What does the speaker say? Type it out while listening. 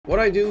What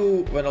I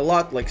do when a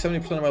lot, like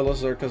 70% of my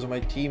losses are because of my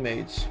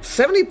teammates.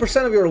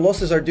 70% of your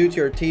losses are due to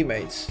your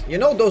teammates. You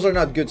know those are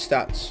not good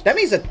stats. That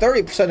means that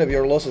 30% of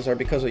your losses are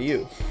because of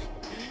you.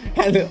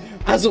 And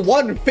as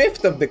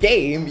 1/5 of the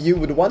game, you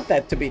would want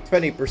that to be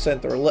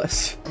 20% or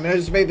less. I mean, I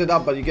just made it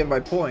up, but you get my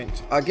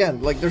point.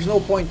 Again, like, there's no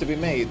point to be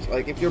made.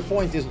 Like, if your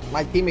point is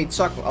my teammates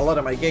suck a lot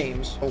of my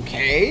games,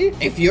 okay.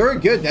 If you're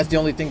good, that's the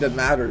only thing that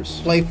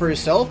matters. Play for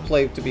yourself,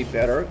 play to be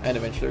better, and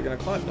eventually you're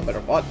gonna climb no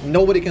matter what.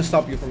 Nobody can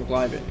stop you from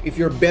climbing if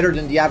you're better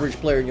than the average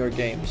player in your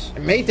games.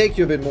 It may take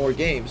you a bit more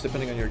games,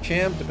 depending on your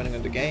champ, depending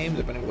on the game,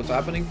 depending on what's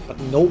happening, but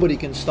nobody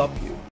can stop you.